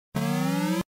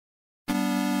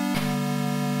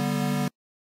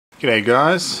G'day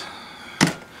guys,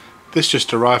 this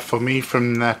just arrived for me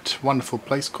from that wonderful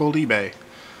place called eBay.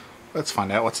 Let's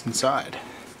find out what's inside.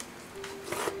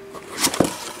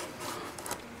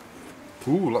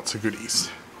 Ooh, lots of goodies.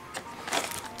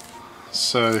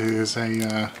 So here's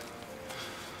a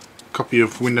copy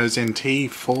of Windows NT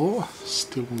 4,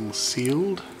 still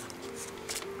sealed.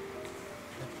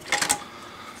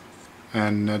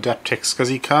 An Adaptec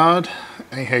SCSI card,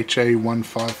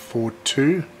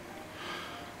 AHA1542.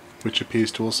 Which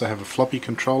appears to also have a floppy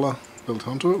controller built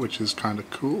onto it, which is kind of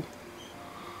cool.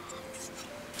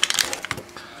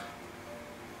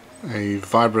 A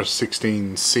Vibra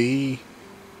 16C.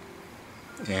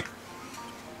 Yeah.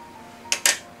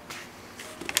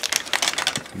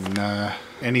 And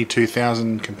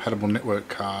NE2000 compatible network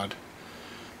card.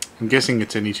 I'm guessing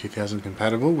it's NE2000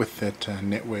 compatible with that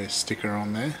NetWare sticker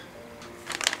on there.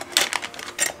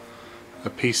 A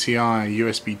PCI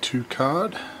USB 2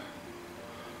 card.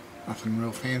 Nothing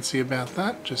real fancy about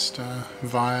that, just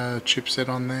via chipset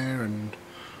on there and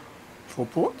 4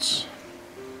 ports.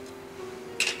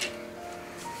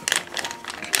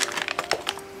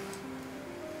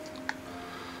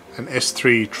 An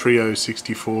S3 Trio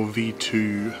 64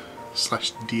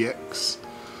 V2/DX,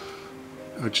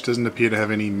 which doesn't appear to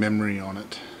have any memory on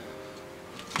it.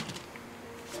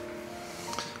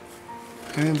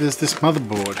 And there's this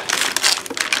motherboard.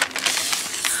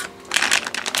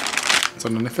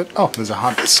 Underneath it. Oh, there's a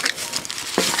hard disk.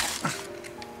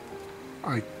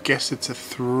 I guess it's a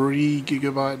 3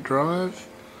 GB drive.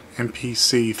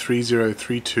 MPC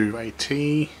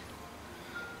 3032AT.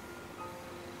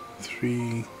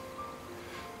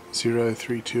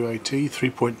 3032AT,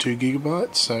 3.2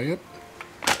 GB, so yep.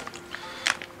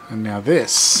 And now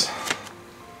this.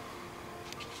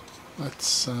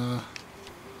 Let's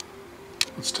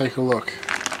take a look.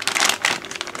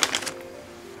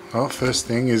 Well, first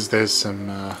thing is there's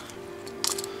some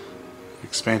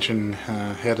expansion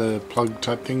header plug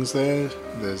type things there.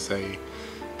 There's a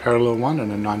parallel one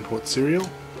and a 9-port serial.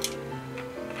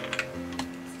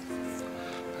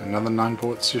 Another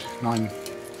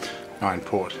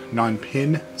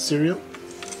 9-pin serial.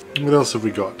 What else have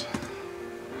we got?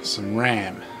 Some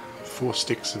RAM. 4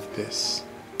 sticks of this.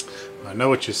 I know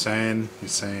what you're saying. You're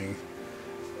saying,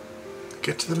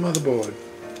 get to the motherboard.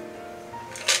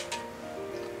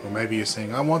 Or maybe you're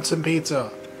saying, I want some pizza.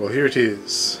 Well, here it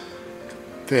is.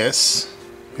 This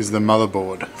is the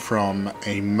motherboard from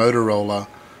a Motorola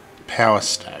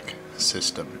PowerStack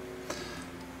system.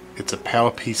 It's a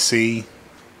PowerPC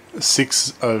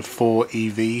 604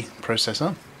 EV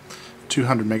processor,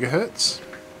 200 MHz.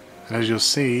 And as you'll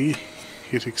see,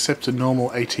 it accepts a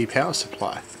normal AT power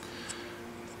supply.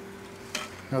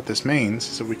 What this means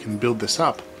is that we can build this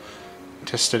up,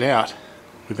 test it out,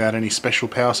 without any special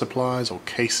power supplies or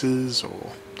cases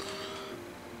or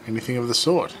anything of the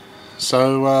sort.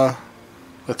 So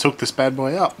let's hook this bad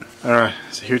boy up. Alright,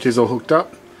 so here it is all hooked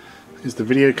up. Here's the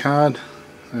video card.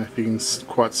 I don't know if you can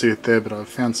quite see it there, but I've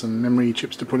found some memory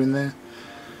chips to put in there.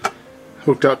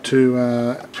 Hooked up to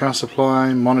a power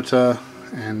supply, monitor,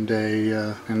 and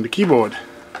a keyboard.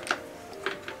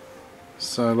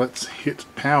 So let's hit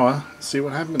power and see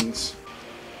what happens.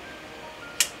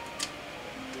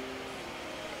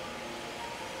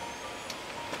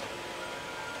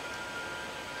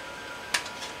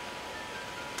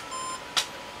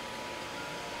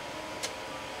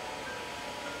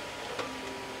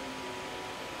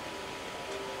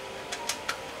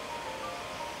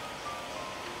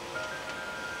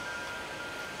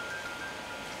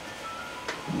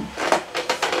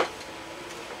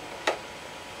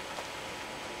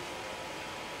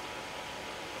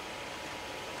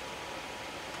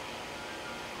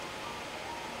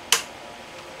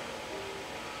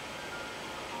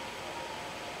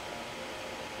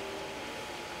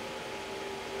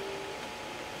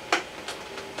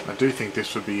 I do think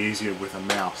this would be easier with a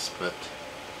mouse, but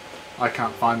I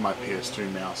can't find my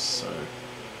PS3 mouse, so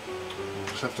I'll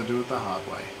just have to do it the hard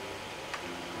way.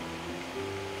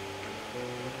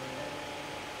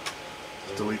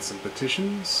 Delete some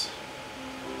partitions.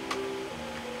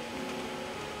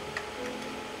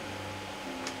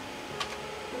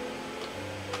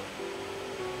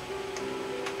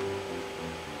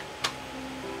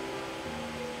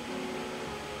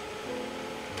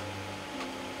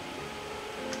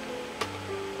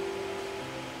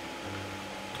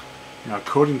 Now,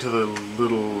 according to the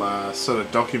little sort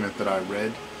of document that I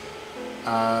read,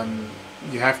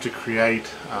 you have to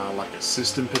create like a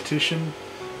system partition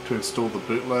to install the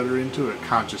bootloader into. It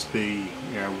can't just be,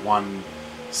 you know, one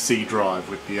C drive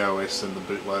with the OS and the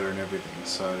bootloader and everything.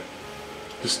 So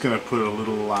just going to put a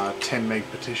little 10 meg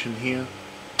partition here.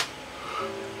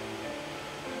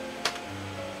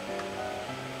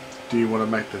 Do you want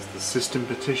to make this the system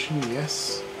partition?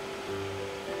 Yes.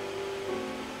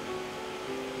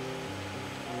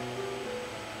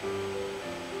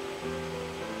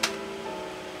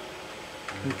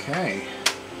 Okay.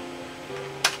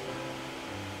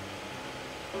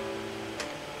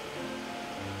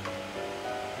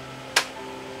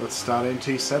 Let's start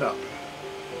NT setup.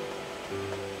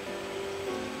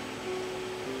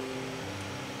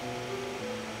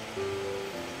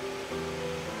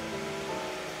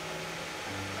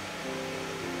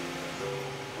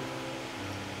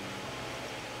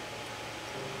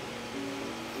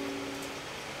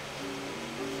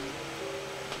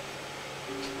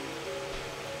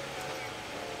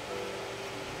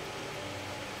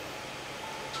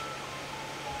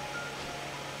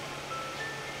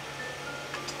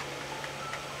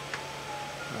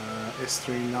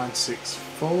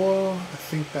 S3964, I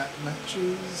think that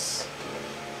matches.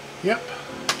 Yep.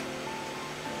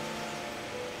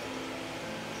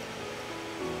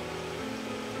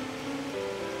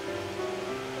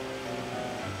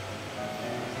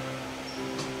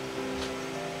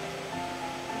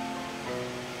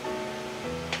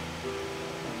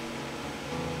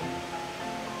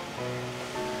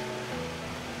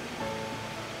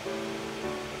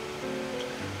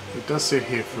 It does sit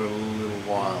here for a little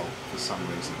while for some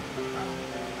reason.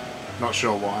 Not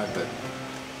sure why, but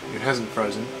it hasn't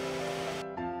frozen.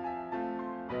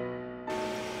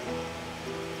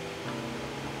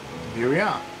 Here we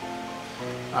are.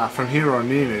 From here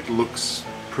on in, it looks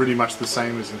pretty much the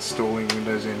same as installing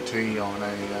Windows NT on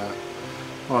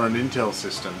an Intel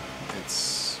system.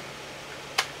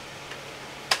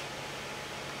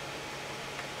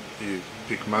 You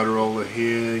pick Motorola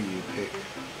here, you pick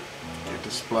your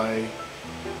display.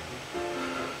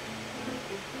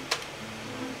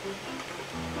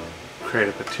 Create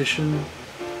a partition.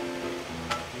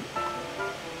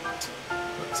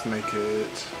 Let's make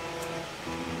it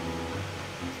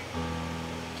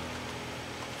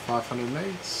 500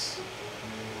 megs.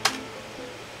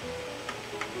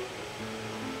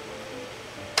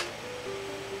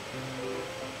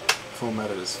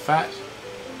 Format it as FAT.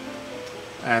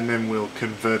 And then we'll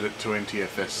convert it to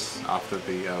NTFS after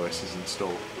the OS is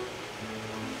installed.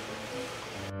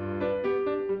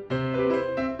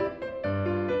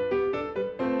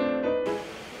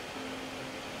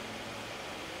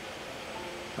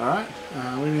 Alright,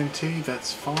 WinNT,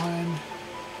 that's fine.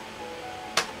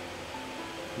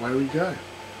 Away we go.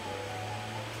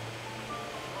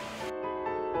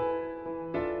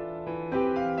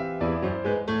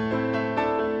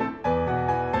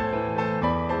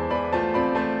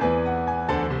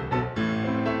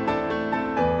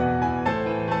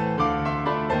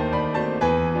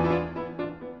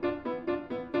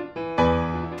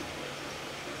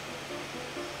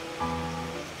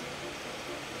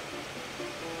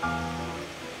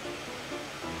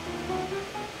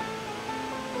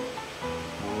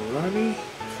 Alrighty,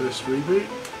 first reboot.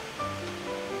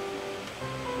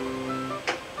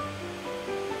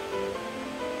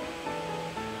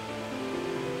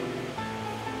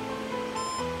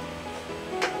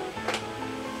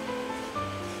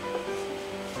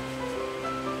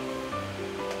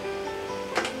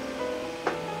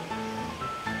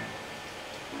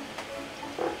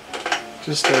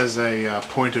 Just as a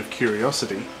point of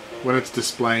curiosity, when it's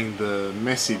displaying the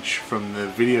message from the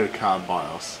video card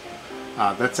BIOS,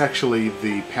 that's actually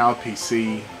the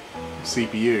PowerPC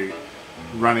CPU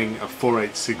running a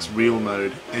 486 real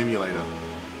mode emulator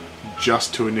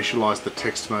just to initialize the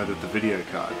text mode of the video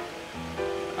card.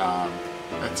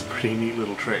 That's a pretty neat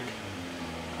little trick.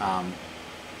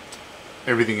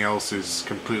 Everything else is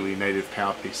completely native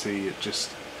PowerPC. It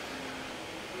just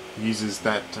uses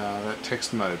that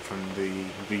text mode from the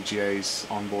VGA's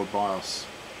onboard BIOS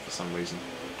for some reason.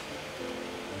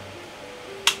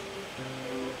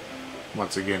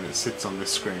 Once again, it sits on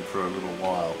this screen for a little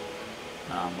while.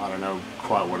 I don't know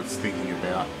quite what it's thinking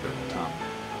about, but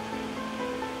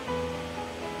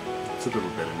it's a little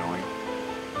bit annoying.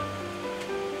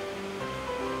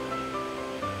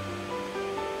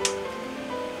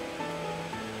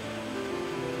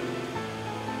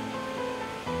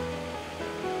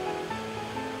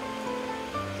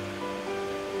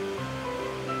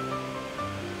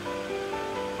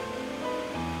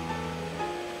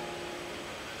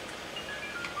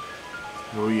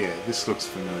 Oh yeah, this looks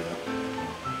familiar.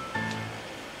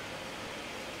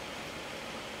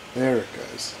 There it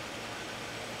goes.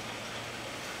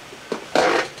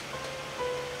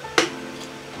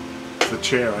 It's the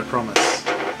chair, I promise.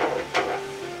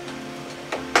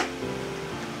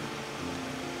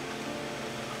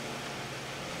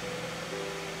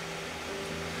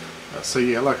 So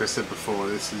yeah, like I said before,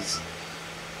 this is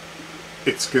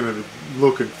it's going to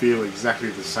look and feel exactly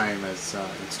the same as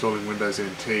installing Windows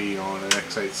NT on an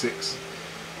x86,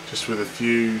 just with a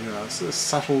few sort of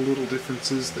subtle little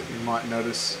differences that you might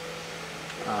notice,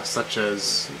 such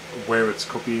as where it's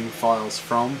copying files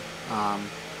from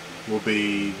will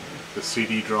be the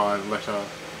CD drive letter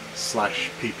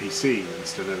 /PPC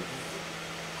instead of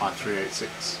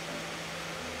i386.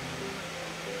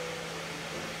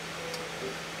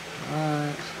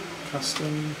 Alright,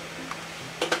 custom.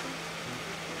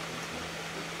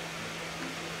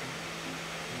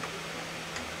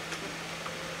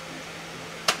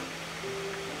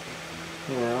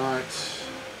 Alright.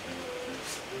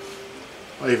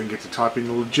 I even get to type in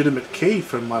the legitimate key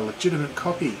from my legitimate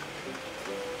copy.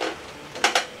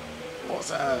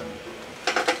 Awesome.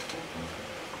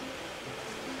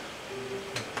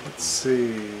 Let's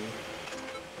see.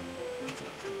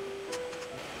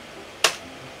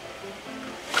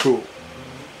 Cool.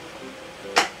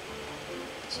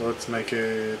 So let's make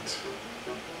it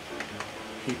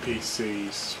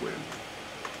PPC swim.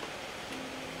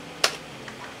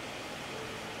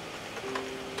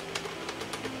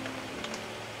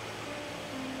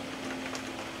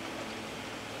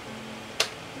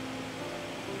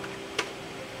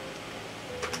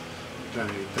 Don't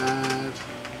need that.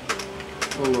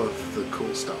 All of the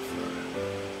cool stuff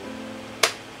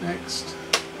though. Next,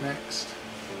 next.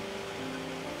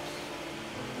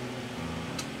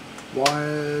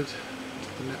 Wired to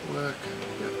the network.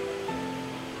 Yep.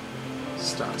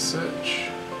 Start search.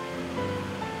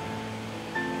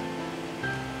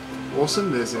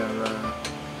 Awesome, there's our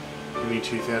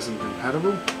ME2000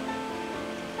 compatible.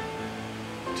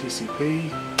 TCP,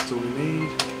 that's all we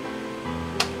need.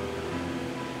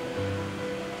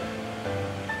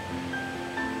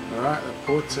 Alright, the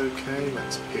port's okay,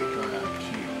 let's pick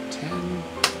IRQ10.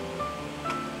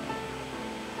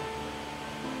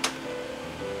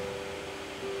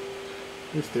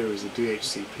 If there is a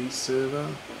DHCP server,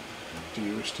 do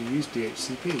you wish to use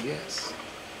DHCP? Yes.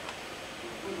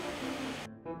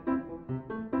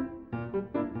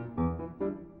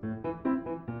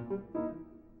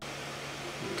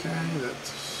 Okay,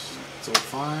 that's all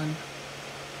fine.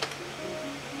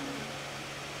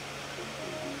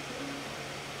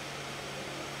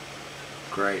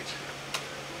 Great.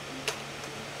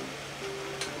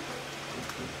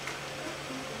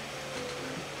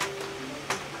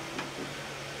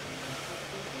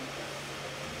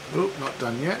 Oh, not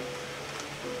done yet.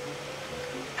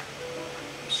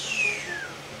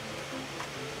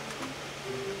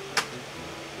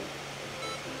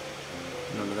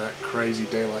 None of that crazy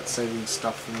daylight saving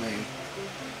stuff for me.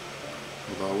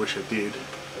 Although I wish I did.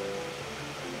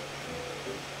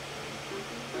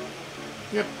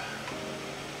 Yep.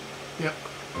 Yep.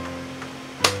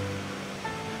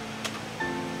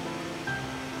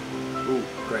 Ooh,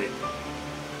 great.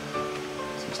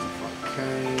 65K.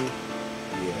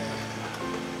 Yeah.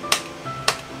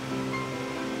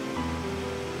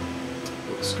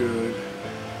 Looks good.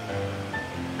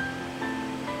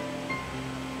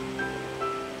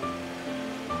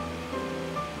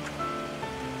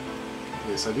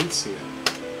 Yes, I did see it.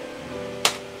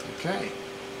 Okay.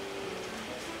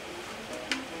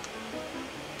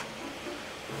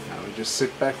 Now we just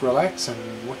sit back, relax,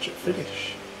 and watch it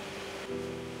finish.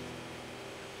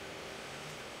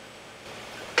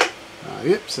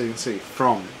 Yep, so you can see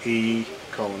from E:\PPC,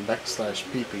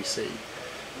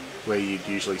 where you'd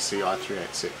usually see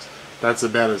i386. That's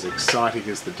about as exciting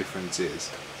as the difference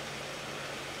is.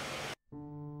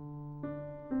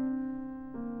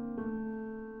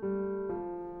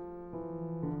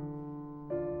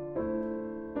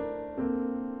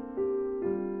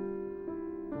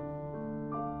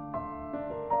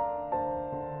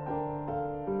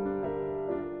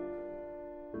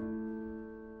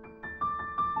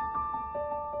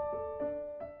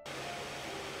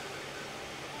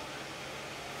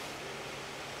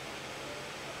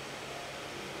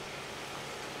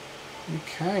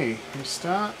 Okay,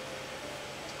 restart.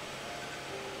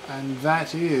 And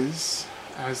that is,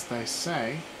 as they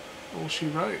say, all she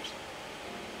wrote.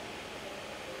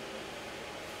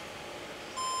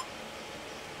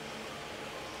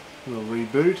 We'll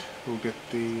reboot, we'll get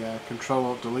the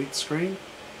Control-Alt-Delete screen,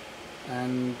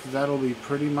 and that'll be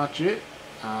pretty much it.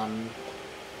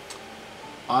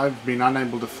 I've been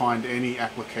unable to find any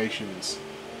applications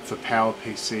for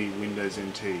PowerPC Windows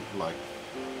NT, like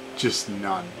just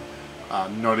none.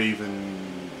 Not even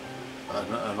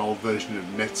an old version of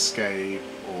Netscape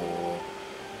or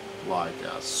like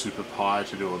SuperPi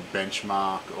to do a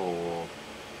benchmark or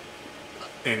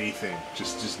anything.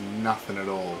 Just nothing at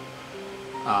all.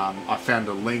 I found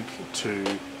a link to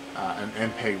an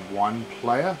MPEG-1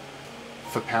 player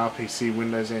for PowerPC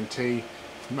Windows NT,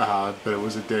 but it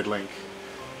was a dead link.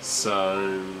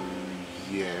 So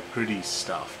yeah, pretty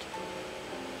stuffed.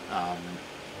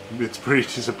 It's pretty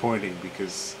disappointing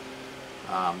because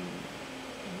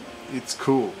it's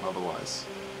cool otherwise.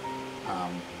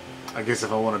 I guess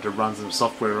if I wanted to run some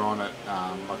software on it,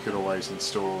 I could always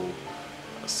install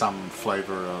some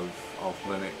flavor of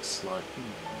Linux, like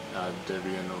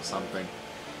Debian or something.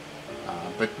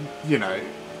 But you know,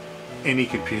 any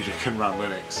computer can run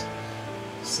Linux,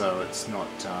 so it's not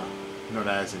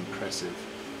as impressive.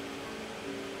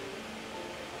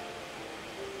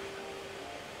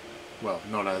 Well,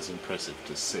 not as impressive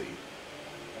to see.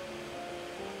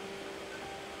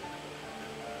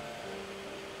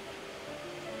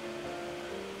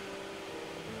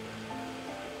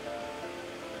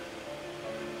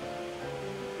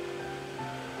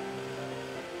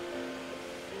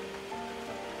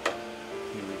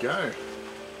 Here we go.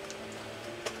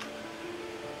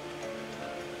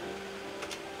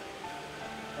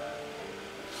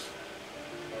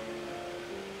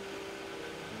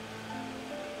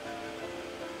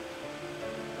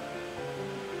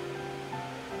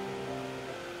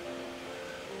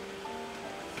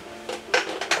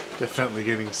 Definitely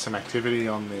getting some activity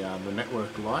on the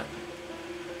network light.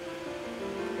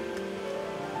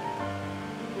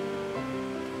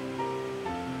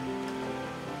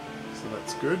 So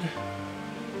that's good.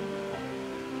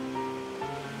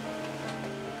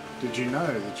 Did you know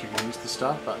that you can use the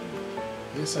start button?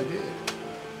 Yes, I did.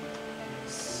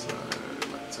 So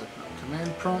let's open up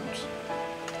command prompt.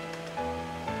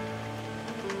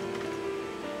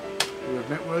 Do we have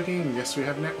networking? Yes, we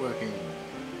have networking.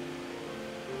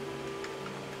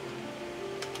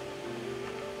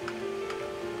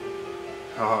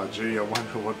 Oh gee, I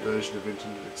wonder what version of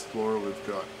Internet Explorer we've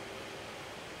got.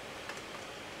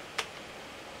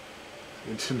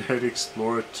 Internet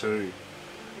Explorer 2.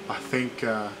 I think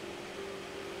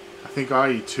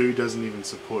IE2 doesn't even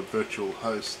support virtual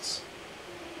hosts.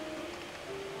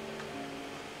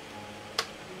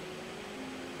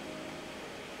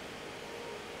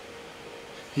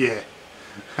 Yeah,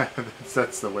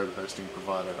 that's the web hosting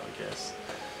provider, I guess.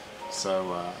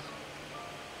 So,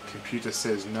 computer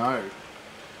says no.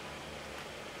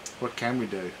 What can we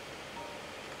do?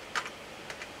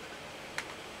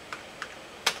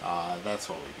 That's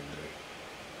what we can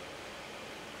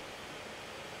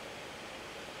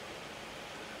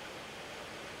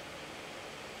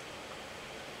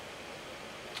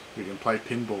do. We can play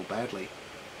pinball badly.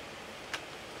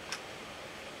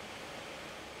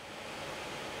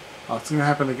 Oh, it's gonna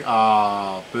happen again.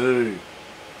 Ah, boo.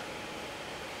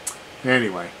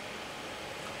 Anyway.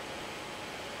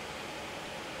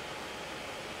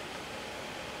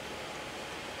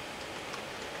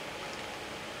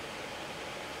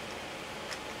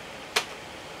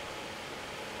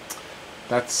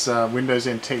 That's Windows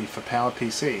NT for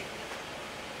PowerPC.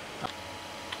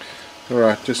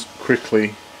 Alright, just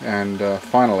quickly and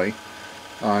finally,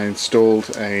 I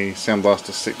installed a Sound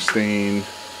Blaster 16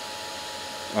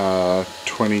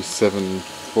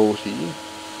 2740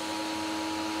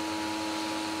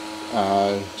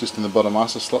 just in the bottom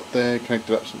ISA slot there,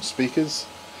 connected up some speakers,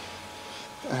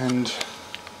 and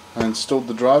I installed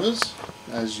the drivers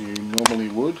as you normally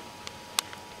would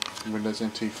in Windows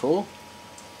NT 4.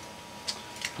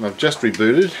 And I've just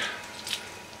rebooted,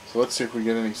 so let's see if we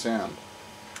get any sound.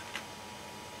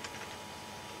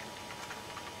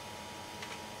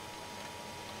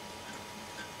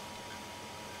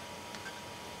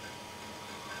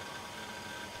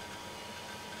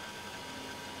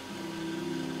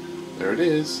 There it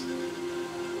is.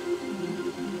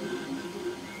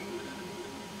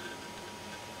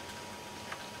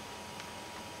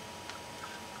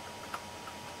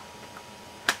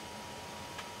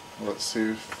 Let's see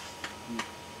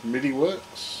if MIDI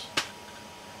works.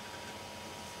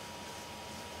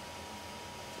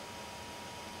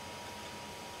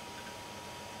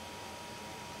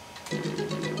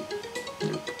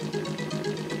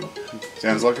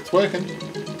 Sounds like it's working.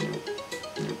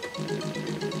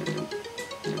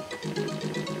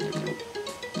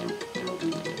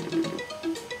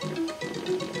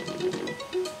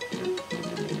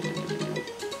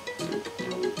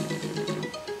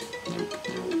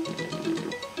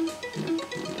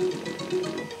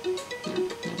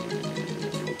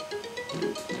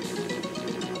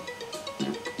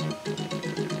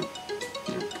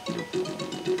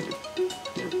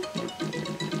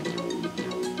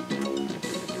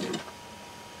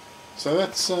 So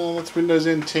that's Windows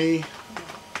NT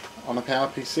on a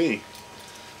PowerPC.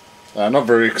 Not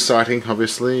very exciting,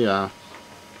 obviously. There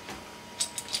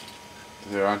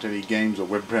aren't any games or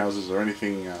web browsers or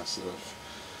anything sort of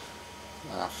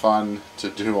fun to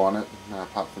do on it,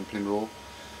 apart from Pinroll.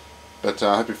 But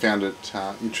I hope you found it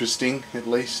interesting, at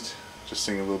least. Just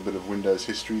seeing a little bit of Windows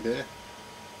history there.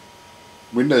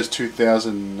 Windows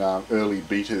 2000 early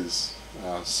betas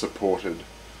supported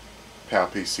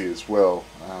PowerPC as well,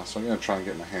 so I'm going to try and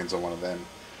get my hands on one of them.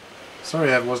 Sorry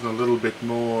that wasn't a little bit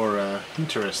more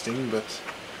interesting, but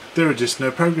there are just no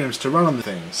programs to run on the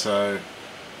thing, so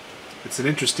it's an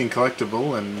interesting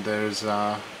collectible, and there's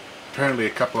apparently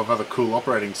a couple of other cool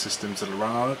operating systems that will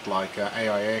run on it, like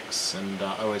AIX and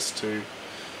OS2,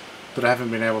 but I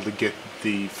haven't been able to get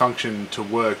the function to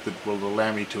work that will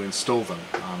allow me to install them.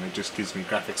 It just gives me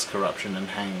graphics corruption and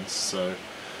hangs, so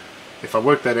if I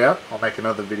work that out, I'll make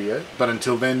another video, but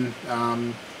until then,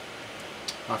 I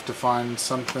have to find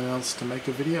something else to make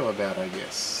a video about, I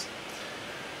guess.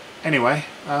 Anyway,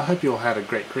 I hope you all had a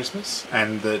great Christmas,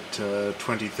 and that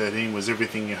 2013 was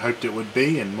everything you hoped it would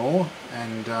be and more,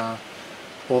 and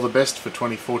all the best for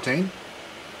 2014.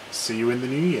 See you in the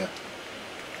new year.